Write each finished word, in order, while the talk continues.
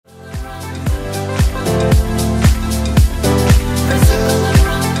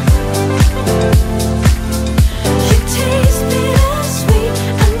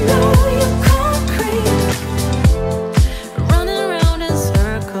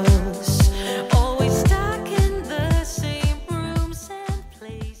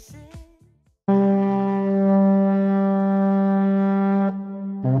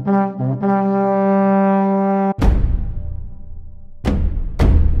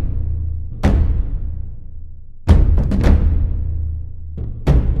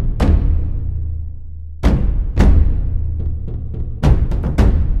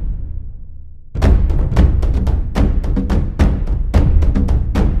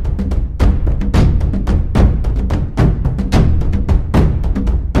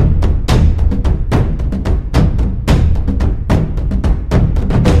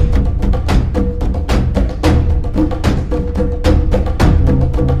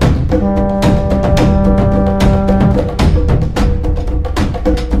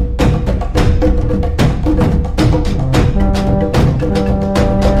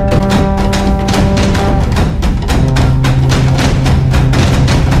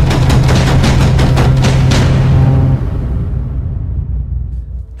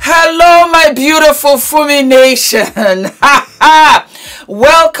My beautiful Fumi Nation.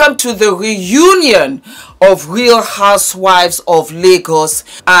 Welcome to the reunion of Real Housewives of Lagos,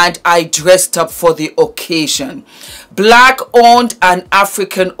 and I dressed up for the occasion. Black owned and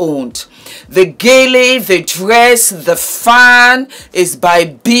African owned. The gele, the dress, the fan is by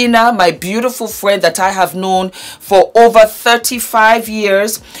Bina, my beautiful friend that I have known for over 35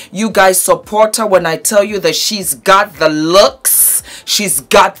 years. You guys support her when I tell you that she's got the looks. She's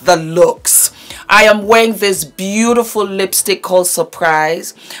got the looks. I am wearing this beautiful lipstick called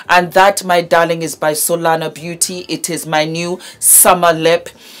Surprise, and that, my darling, is by Solana Beauty. It is my new summer lip.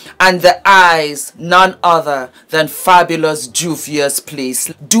 And the eyes, none other than fabulous Juvia's,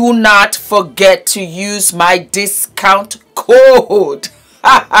 please. Do not forget to use my discount code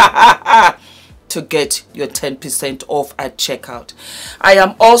to get your 10% off at checkout. I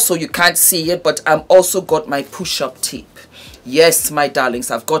am also, you can't see it, but I'm also got my push-up tape. Yes, my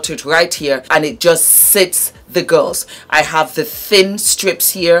darlings, I've got it right here, and it just sits the girls. I have the thin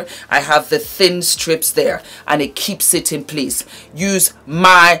strips here, I have the thin strips there, and it keeps it in place. Use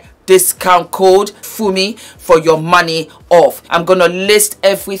my discount code Fumi for your money off. I'm gonna list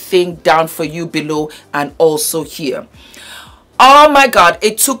everything down for you below and also here. Oh my God,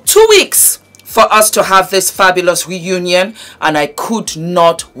 it took 2 weeks for us to have this fabulous reunion, and I could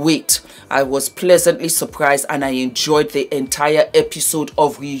not wait. I was pleasantly surprised, and I enjoyed the entire episode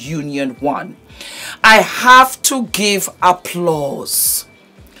of Reunion 1. I have to give applause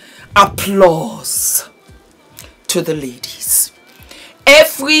to the ladies.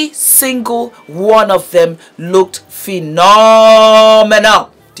 Every single one of them looked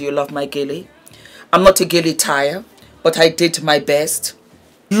phenomenal. Do you love my gele? I'm not a gele tire, but I did my best.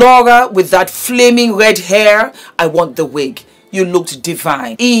 Laura with that flaming red hair, I want the wig. You looked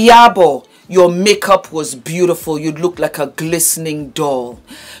divine. Iyabo, your makeup was beautiful. You looked like a glistening doll.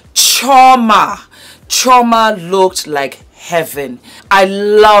 Choma looked like heaven. I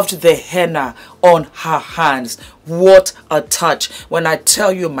loved the henna on her hands. What a touch. When I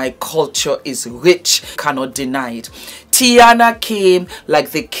tell you my culture is rich, cannot deny it. Tiana came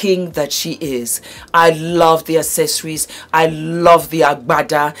like the king that she is. I love the accessories. I love the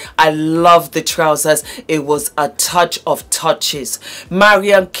agbada. I love the trousers. It was a touch of touches.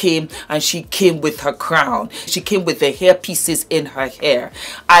 Mariam came, and she came with her crown. She came with the hair pieces in her hair.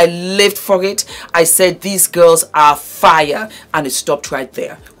 I lived for it. I said these girls are fire, and it stopped right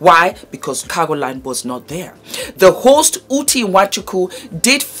there. Why? Because Caroline was not there. The host, Uti Nwachukwu,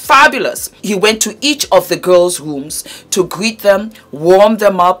 did fabulous. He went to each of the girls' rooms to greet them, warm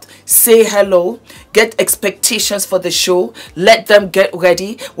them up, say hello, get expectations for the show, let them get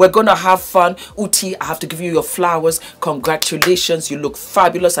ready. We're gonna have fun. Uti, I have to give you your flowers. Congratulations, you look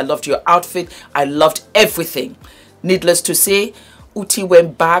fabulous. I loved your outfit. I loved everything. Needless to say, Uti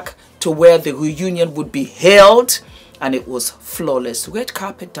went back to where the reunion would be held, and it was flawless. Red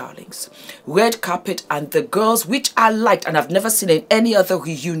carpet, darlings. Red carpet, and the girls, which I liked and I've never seen in any other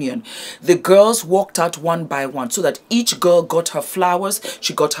reunion, the girls walked out one by one so that each girl got her flowers,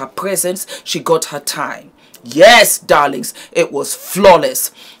 she got her presents, she got her time. Yes, darlings, it was flawless.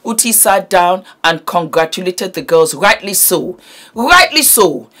 Uti sat down and congratulated the girls, rightly so. Rightly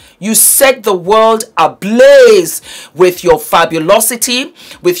so. You set the world ablaze with your fabulosity,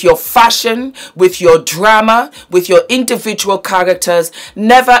 with your fashion, with your drama, with your individual characters.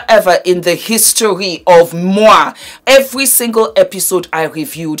 Never ever in the history of moi. Every single episode I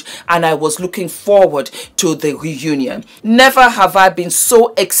reviewed, and I was looking forward to the reunion. Never have I been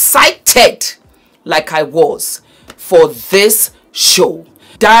so excited like I was for this show.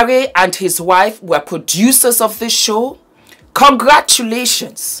 Dare and his wife were producers of this show.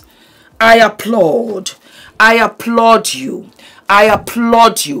 Congratulations. I applaud. I applaud you. I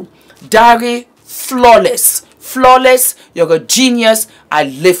applaud you. Dare, flawless. Flawless. You're a genius. I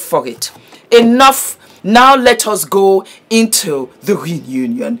live for it. Enough. Now let us go into the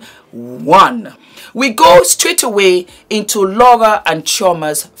reunion 1. We go straight away into Laura and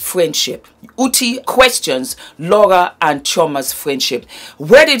Choma's friendship. Uti questions Laura and Choma's friendship.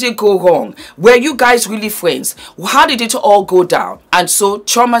 Where did it go wrong? Were you guys really friends? How did it all go down? And so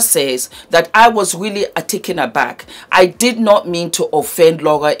Choma says that I was really taken aback. I did not mean to offend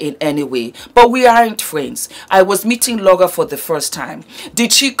Laura in any way, but we aren't friends. I was meeting Laura for the first time.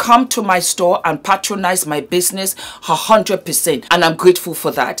 Did she come to my store and patronize my business? 100%, and I'm grateful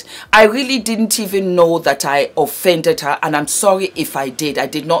for that. I really didn't even know that I offended her, and I'm sorry if I did. I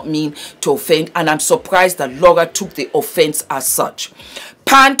did not mean to offend, and I'm surprised that Laura took the offense as such.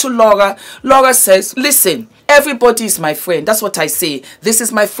 Pan to Laura. Laura says, listen, Everybody is my friend. That's what I say. This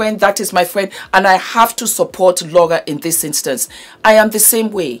is my friend, that is my friend, and I have to support Laura in this instance. I am the same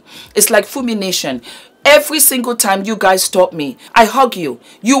way. It's like Fumi Nation. Every single time you guys stop me, I hug you.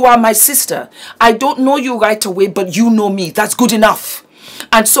 You are my sister. I don't know you right away, but you know me. That's good enough.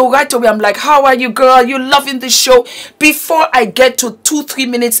 And so right away, I'm like, how are you, girl? You loving the show? Before I get to 2-3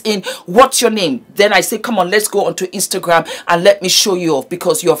 minutes in, what's your name? Then I say, come on, let's go onto Instagram and let me show you off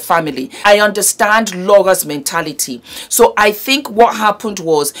because you're family. I understand Laura's mentality. So I think what happened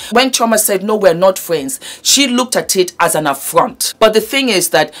was when Chioma said, no, we're not friends, she looked at it as an affront. But the thing is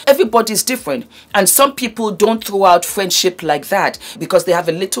that everybody's different. And some people don't throw out friendship like that because they have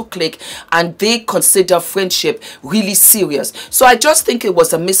a little clique and they consider friendship really serious. So I just think it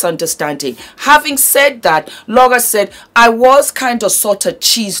was a misunderstanding. Having said that, Laura said, I was kind of sort of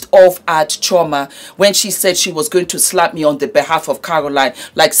cheesed off at Chioma when she said she was going to slap me on the behalf of Caroline.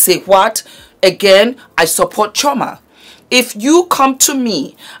 Like, say what? Again, I support Chioma. If you come to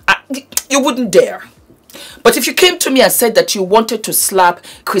me, you wouldn't dare. But if you came to me and said that you wanted to slap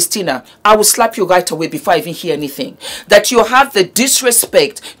Christina, I will slap you right away before I even hear anything. That you have the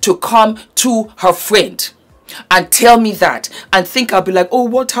disrespect to come to her friend and tell me that and think I'll be like, oh,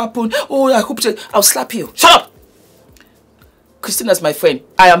 what happened? Oh, I hope I'll slap you. Shut up! Christina's my friend.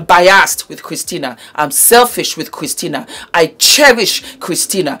 I am biased with Christina. I'm selfish with Christina. I cherish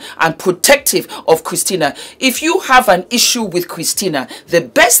Christina. I'm protective of Christina. If you have an issue with Christina, the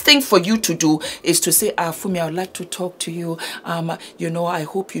best thing for you to do is to say, Fumi, I would like to talk to you. You know, I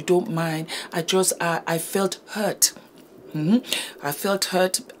hope you don't mind. I felt hurt. I felt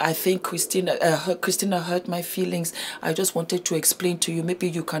hurt. I think Christina hurt my feelings. I just wanted to explain to you. Maybe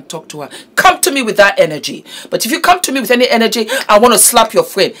you can talk to her. Come to me with that energy. But if you come to me with any energy, I want to slap your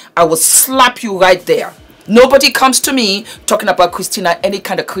friend, I will slap you right there. Nobody comes to me talking about Christina any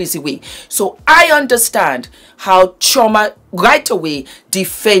kind of crazy way. So I understand how Chioma right away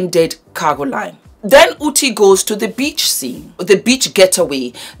defended Caroline. Then Uti goes to the beach scene, the beach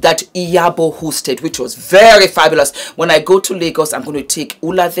getaway that Iyabo hosted, which was very fabulous. When I go to Lagos, I'm going to take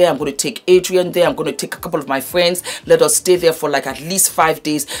Ula there, I'm going to take Adrian there, I'm going to take a couple of my friends. Let us stay there for like at least 5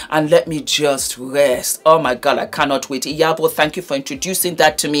 days and let me just rest. Oh my God, I cannot wait. Iyabo, thank you for introducing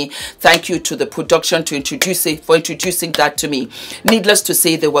that to me. Thank you to the production for introducing that to me. Needless to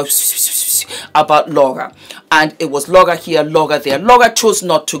say, they were about Laura. And it was Laura here, Laura there. Laura chose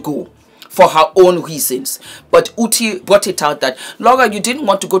not to go for her own reasons. But Uti brought it out that, Laura, you didn't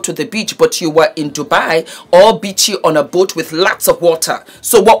want to go to the beach, but you were in Dubai, all beachy on a boat with lots of water.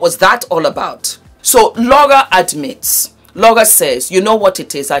 So what was that all about? So Laura admits, Laura says, you know what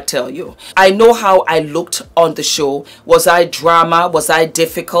it is, I tell you. I know how I looked on the show. Was I drama? Was I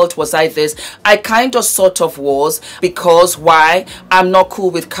difficult? Was I this? I kind of sort of was, because why? I'm not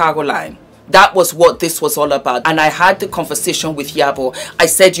cool with Caroline. That was what this was all about. And I had the conversation with Yabo. I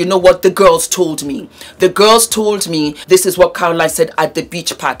said, you know what the girls told me? The girls told me this is what Caroline said at the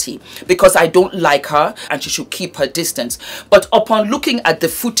beach party. Because I don't like her and she should keep her distance. But upon looking at the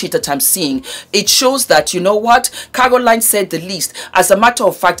footage that I'm seeing, it shows that, you know what? Caroline said the least. As a matter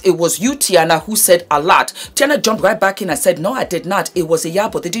of fact, it was you, Tiana, who said a lot. Tiana jumped right back in and said, no, I did not. It was a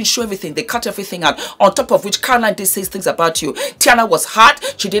Yabo. They didn't show everything. They cut everything out. On top of which, Caroline did say things about you. Tiana was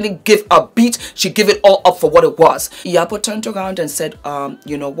hot. She didn't give a beat. She gave it all up for what it was. Iyabo turned around and said,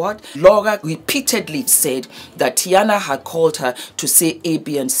 you know what? Laura repeatedly said that Tiana had called her to say A,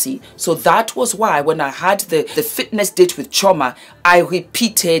 B, and C. So that was why when I had the fitness date with Chioma, I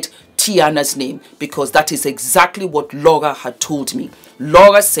repeated Tiana's name, because that is exactly what Laura had told me.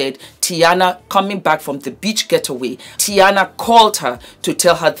 Laura said Tiana, coming back from the beach getaway, Tiana called her to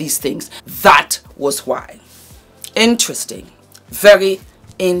tell her these things. That was why. Interesting. Very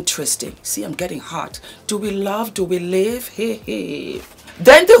interesting. See, I'm getting hot. Do we love? Do we live? Hey, hey.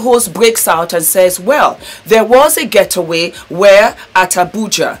 Then the host breaks out and says, well, there was a getaway where at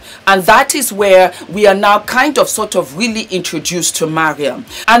Abuja, and that is where we are now kind of sort of really introduced to Mariam.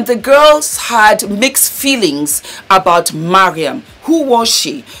 And the girls had mixed feelings about Mariam. Who was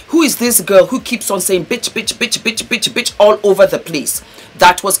she? Who is this girl who keeps on saying bitch, bitch, bitch, bitch, bitch, bitch all over the place?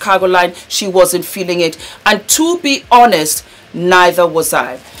 That was Caroline. She wasn't feeling it. And to be honest, neither was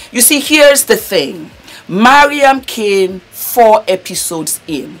I. You see, here's the thing. Mariam came 4 episodes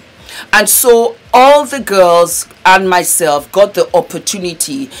in. And so all the girls and myself got the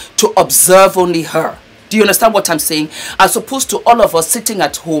opportunity to observe only her. Do you understand what I'm saying? As opposed to all of us sitting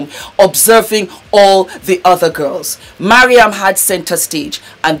at home observing all the other girls. Mariam had center stage,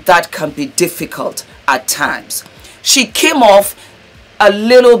 and that can be difficult at times. She came off a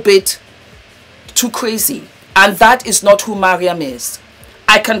little bit too crazy. And that is not who Mariam is.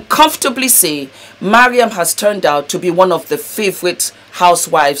 I can comfortably say Mariam has turned out to be one of the favorite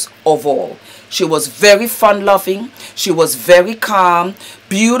housewives of all. She was very fun-loving. She was very calm,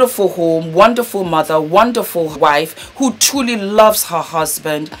 beautiful home, wonderful mother, wonderful wife who truly loves her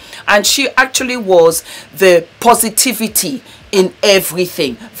husband. And she actually was the positivity in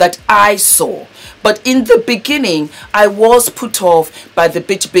everything that I saw. But in the beginning, I was put off by the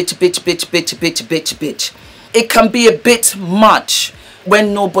bitch. It can be a bit much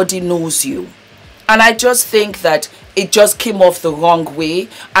when nobody knows you. And I just think that it just came off the wrong way.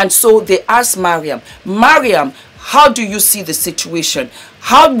 And so they asked Mariam, how do you see the situation?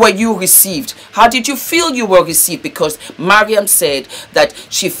 How were you received? How did you feel you were received? Because Mariam said that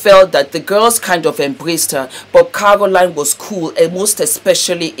she felt that the girls kind of embraced her, but Caroline was cool, and most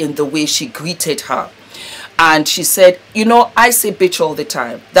especially in the way she greeted her. And she said, you know, I say bitch all the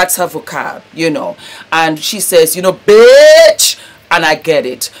time. That's her vocab, you know. And she says, you know, bitch. And I get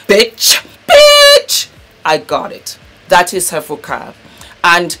it. Bitch. Bitch. I got it. That is her vocab.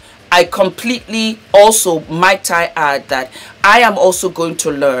 And I completely also, might I add, that I am also going to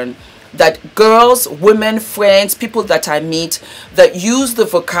learn that girls, women, friends, people that I meet that use the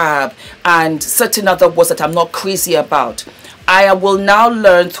vocab and certain other words that I'm not crazy about, I will now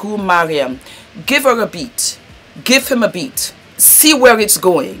learn through Mariam. Give her a beat. Give him a beat. See where it's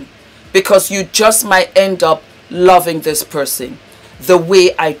going. Because you just might end up loving this person the way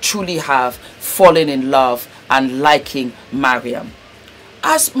I truly have fallen in love and liking Mariam.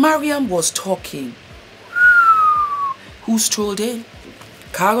 As Mariam was talking, who strolled in?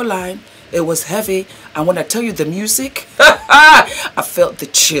 Caroline. It was heavy, and when I tell you the music, I felt the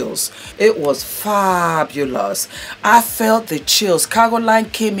chills. It was fabulous. I felt the chills. Caroline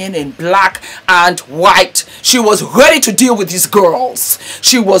came in black and white. She was ready to deal with these girls.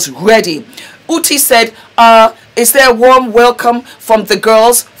 She was ready. Uti said, is there a warm welcome from the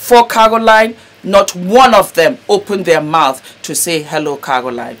girls for Caroline? Not one of them opened their mouth to say hello,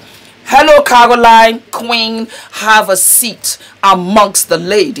 Caroline. Hello, Caroline, queen, have a seat amongst the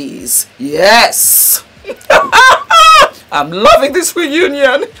ladies. Yes. I'm loving this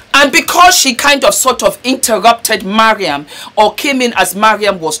reunion. And because she kind of sort of interrupted Mariam or came in as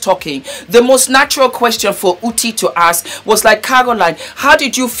Mariam was talking, the most natural question for Uti to ask was like, Caroline, how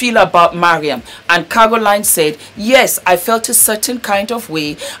did you feel about Mariam? And Caroline said, yes, I felt a certain kind of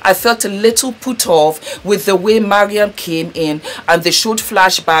way. I felt a little put off with the way Mariam came in, and they showed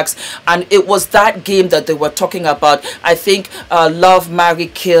flashbacks, and it was that game that they were talking about. I think love, marry,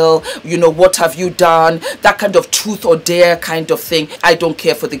 kill, you know, what have you done? That kind of truth or dare kind of thing. I don't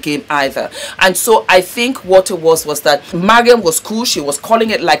care for the game either. And so I think what it was that Mariam was cool. She was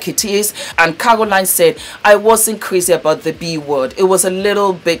calling it like it is. And Caroline said, I wasn't crazy about the B word. It was a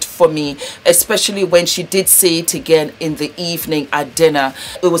little bit for me, especially when she did say it again in the evening at dinner.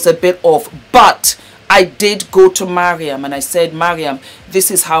 It was a bit off. But I did go to Mariam and I said, Mariam, this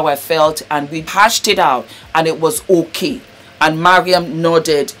is how I felt. And we hashed it out and it was okay. And Mariam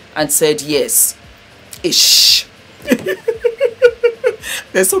nodded and said, yes. Ish.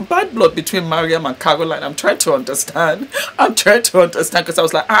 There's some bad blood between Mariam and Caroline. I'm trying to understand. Because I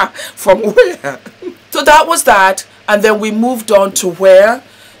was like, from where? So that was that. And then we moved on to where?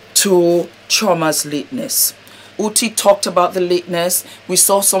 To Chioma's lateness. Uti talked about the lateness. We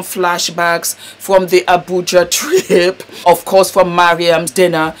saw some flashbacks from the Abuja trip. Of course, from Mariam's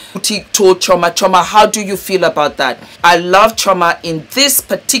dinner. Uti told Chioma, how do you feel about that? I love Chioma in this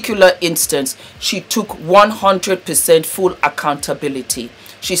particular instance. She took 100% full accountability.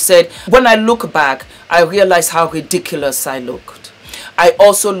 She said, when I look back, I realize how ridiculous I looked. I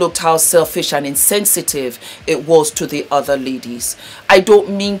also looked how selfish and insensitive it was to the other ladies. I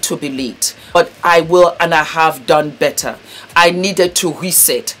don't mean to be late, but I will and I have done better. I needed to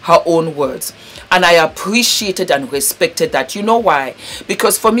reset, her own words. And I appreciated and respected that. You know why?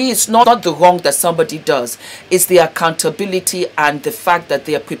 Because for me, it's not the wrong that somebody does. It's the accountability and the fact that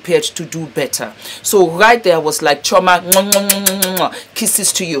they are prepared to do better. So right there was like, Chioma,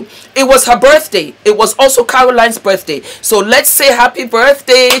 kisses to you. It was her birthday. It was also Caroline's birthday. So let's say happy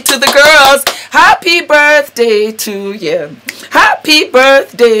birthday to the girls. Happy birthday to you. Happy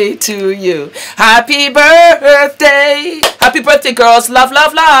birthday to you. Happy birthday. Happy birthday, girls. Love,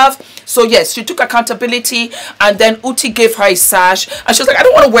 love, love. So yes, she took accountability, and then Uti gave her a sash and she was like, I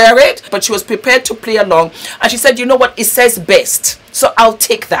don't want to wear it, but she was prepared to play along. And she said, you know what, it says best, so I'll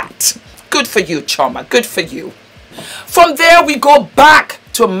take that. Good for you, Chioma, good for you. From there we go back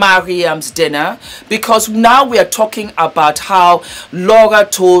to Mariam's dinner, because now we are talking about how Laura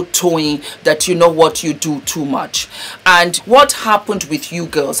told Toyin that, you know what, you do too much. And what happened with you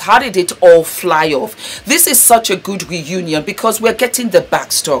girls? How did it all fly off? This is such a good reunion because we're getting the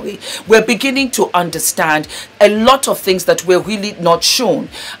backstory. We're beginning to understand a lot of things that were really not shown.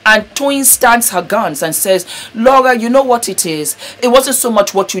 And Toyin stands her guns and says, Laura, you know what it is? It wasn't so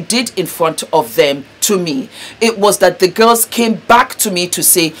much what you did in front of them to me. It was that the girls came back to me to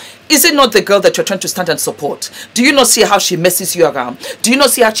say, is it not the girl that you're trying to stand and support? Do you not see how she messes you around? Do you not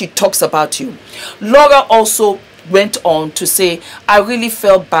see how she talks about you? Laura also went on to say, I really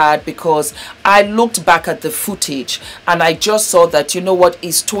felt bad because I looked back at the footage and I just saw that, you know what,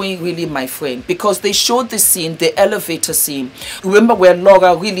 is Toyin really my friend? Because they showed the scene, the elevator scene. Remember where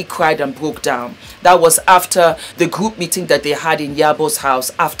Laura really cried and broke down? That was after the group meeting that they had in Yabo's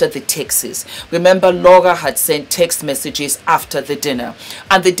house after the texts. Remember, Laura had sent text messages after the dinner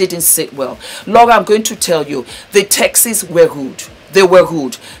and they didn't sit well. Laura, I'm going to tell you, the texts were rude. They were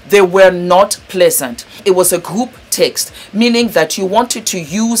rude. They were not pleasant. It was a group text, meaning that you wanted to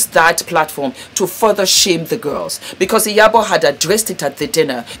use that platform to further shame the girls, because Iyabo had addressed it at the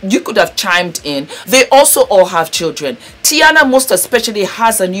dinner. You could have chimed in. They also all have children. Tiana most especially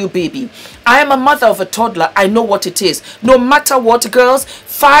has a new baby. I am a mother of a toddler. I know what it is. No matter what, girls,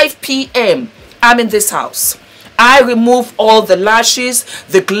 5 p.m. I'm in this house. I remove all the lashes,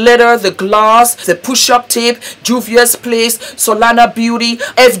 the glitter, the gloss, the push-up tape, Juvia's Place, Solana Beauty,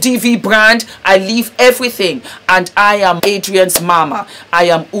 F.D.V brand. I leave everything and I am Adrian's mama. I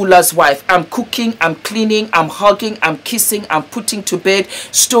am Ula's wife. I'm cooking, I'm cleaning, I'm hugging, I'm kissing, I'm putting to bed,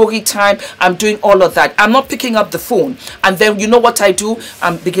 story time. I'm doing all of that. I'm not picking up the phone. And then you know what I do?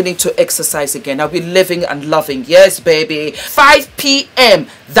 I'm beginning to exercise again. I'll be living and loving. Yes, baby. 5 p.m.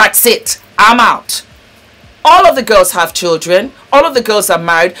 That's it. I'm out. All of the girls have children. All of the girls are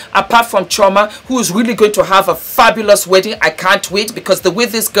married, apart from Trauma, who is really going to have a fabulous wedding. I can't wait, because the way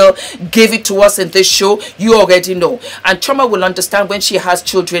this girl gave it to us in this show, you already know. And Trauma will understand when she has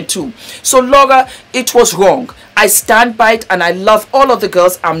children too. So Laura, it was wrong. I stand by it and I love all of the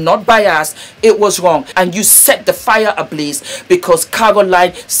girls. I'm not biased. It was wrong. And you set the fire ablaze because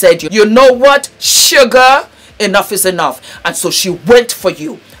Caroline said, you know what, sugar, enough is enough. And so she went for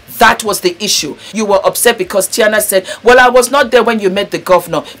you. That was the issue. You were upset because Tiana said, well, I was not there when you met the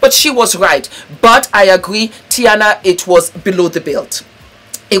governor. But she was right. But I agree, Tiana, it was below the belt.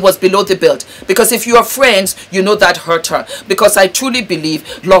 It was below the belt. Because if you are friends, you know that hurt her. Because I truly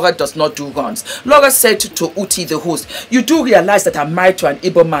believe Laura does not do runs. Laura said to Uti, the host, you do realize that I'm married to an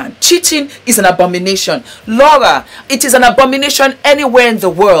Igbo man. Cheating is an abomination. Laura, it is an abomination anywhere in the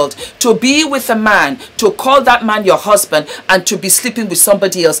world to be with a man, to call that man your husband, and to be sleeping with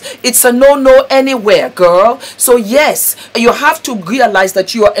somebody else. It's a no-no anywhere, girl. So yes, you have to realize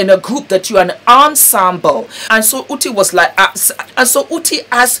that you are in a group, that you are an ensemble. And so Uti was like, and so Uti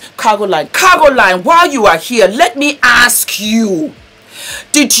asked Caroline, while you are here, let me ask you,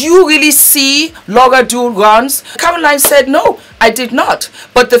 did you really see Laura do runs? Caroline said, no, I did not.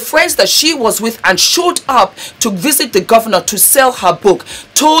 But the friends that she was with and showed up to visit the governor to sell her book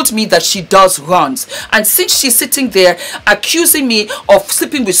told me that she does runs. And since she's sitting there accusing me of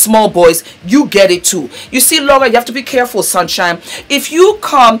sleeping with small boys, you get it too. You see, Laura, you have to be careful, sunshine. If you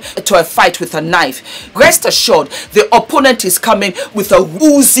come to a fight with a knife, rest assured the opponent is coming with a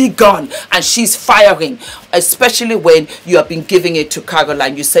Uzi gun and she's firing, especially when you have been giving it to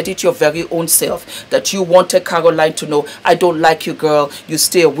Caroline. You said it your very own self that you wanted Caroline to know, I don't like you, girl, you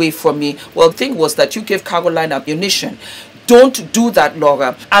stay away from me. Well, the thing was that you gave Caroline ammunition. Don't do that,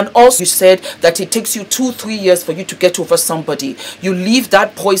 Laura. And also you said that it takes you 2-3 years for you to get over somebody. You leave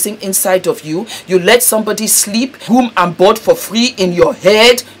that poison inside of you. You let somebody sleep, room and board for free in your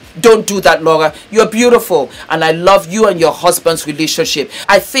head. Don't do that, Laura. You're beautiful and I love you and your husband's relationship.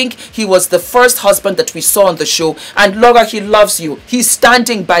 I think he was the first husband that we saw on the show, and Laura, he loves you. He's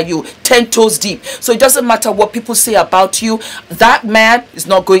standing by you 10 toes deep. So it doesn't matter what people say about you. That man is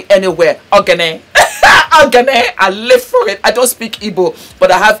not going anywhere. Ogene. Ogene. I live for it. I don't speak Igbo,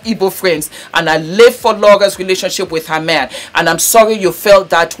 but I have Igbo friends and I live for Laura's relationship with her man. And I'm sorry you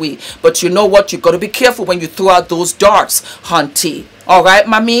felt that way, but you know what? You got to be careful when you throw out those darts, hunty. All right,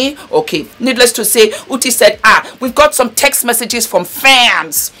 mommy? Okay. Needless to say, Uti said, we've got some text messages from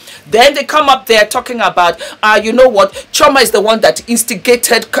fans. Then they come up there talking about, you know what? Choma is the one that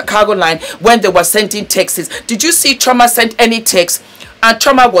instigated Caroline when they were sending texts. Did you see Choma sent any text? And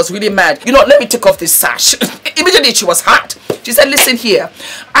Choma was really mad. You know, let me take off this sash. Immediately she was hot. She said, listen here,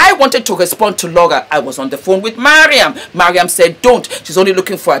 I wanted to respond to Laura. I was on the phone with Mariam. Mariam said, don't. She's only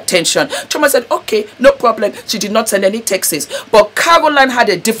looking for attention. Choma said, okay, no problem. She did not send any texts. But Caroline had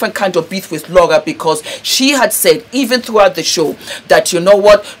a different kind of beef with Laura because she had said, even throughout the show, that, you know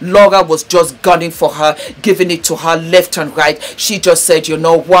what, Laura was just gunning for her, giving it to her left and right. She just said, you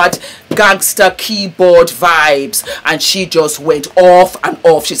know what, gangster keyboard vibes. And she just went off and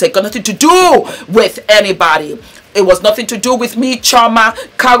off. She said, got nothing to do with anybody. It was nothing to do with me, Choma.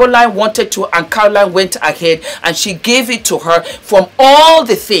 Caroline wanted to, and Caroline went ahead and she gave it to her from all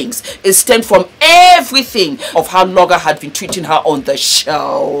the things. It stemmed from everything of how Laura had been treating her on the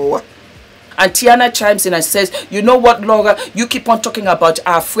show. And Tiana chimes in and says, you know what, Laura, you keep on talking about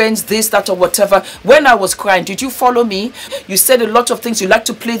our friends, this, that, or whatever. When I was crying, did you follow me? You said a lot of things. You like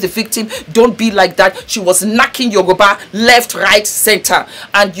to play the victim. Don't be like that. She was knocking Yoruba left, right, center.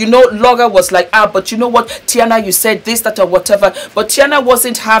 And, you know, Laura was like, but you know what, Tiana, you said this, that, or whatever. But Tiana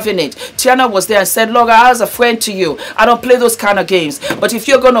wasn't having it. Tiana was there and said, Laura, I was a friend to you. I don't play those kind of games. But if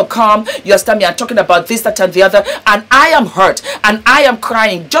you're going to come, you understand me, I'm talking about this, that, and the other. And I am hurt. And I am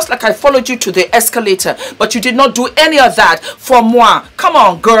crying. Just like I followed you to the escalator, but you did not do any of that for moi. Come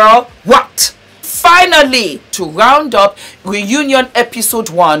on, girl. What? Finally, to round up reunion episode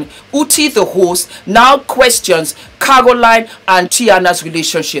 1, Uti the host now questions Caroline and Tiana's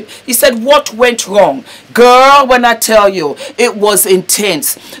relationship. He said, what went wrong? Girl, when I tell you, it was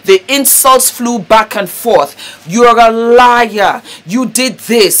intense. The insults flew back and forth. You're a liar. You did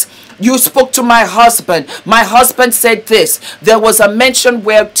this. You spoke to my husband. My husband said this. There was a mention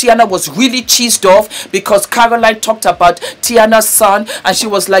where Tiana was really cheesed off because Caroline talked about Tiana's son. And she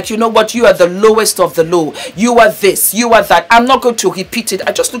was like, you know what? You are the lowest of the low. You are this. You are that. I'm not going to repeat it.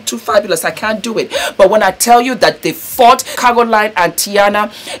 I just look too fabulous. I can't do it. But when I tell you that they fought, Caroline and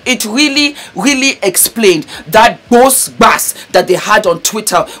Tiana, it really, really explained that boss bass that they had on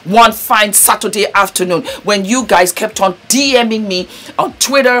Twitter one fine Saturday afternoon when you guys kept on DMing me on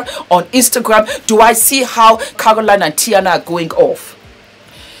Twitter, on Instagram. Do I see how Caroline and Tiana are going off?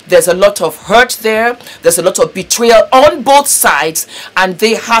 There's a lot of hurt there. There's a lot of betrayal on both sides, and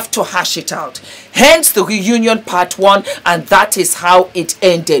they have to hash it out. Hence the reunion part 1, and that is how it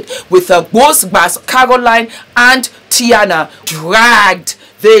ended with a boss bass. Caroline and Tiana dragged.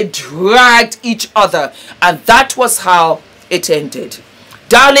 They dragged each other, and that was how it ended.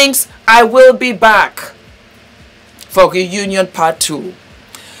 Darlings, I will be back for reunion part 2.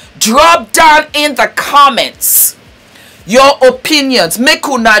 Drop down in the comments your opinions. Make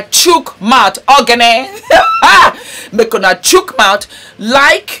una chook mouth ogene. Make una chook mouth.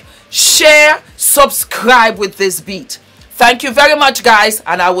 Like, share, subscribe with this beat. Thank you very much, guys,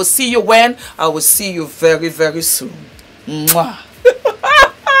 and I will see you when? I will see you very, very soon. Mwah.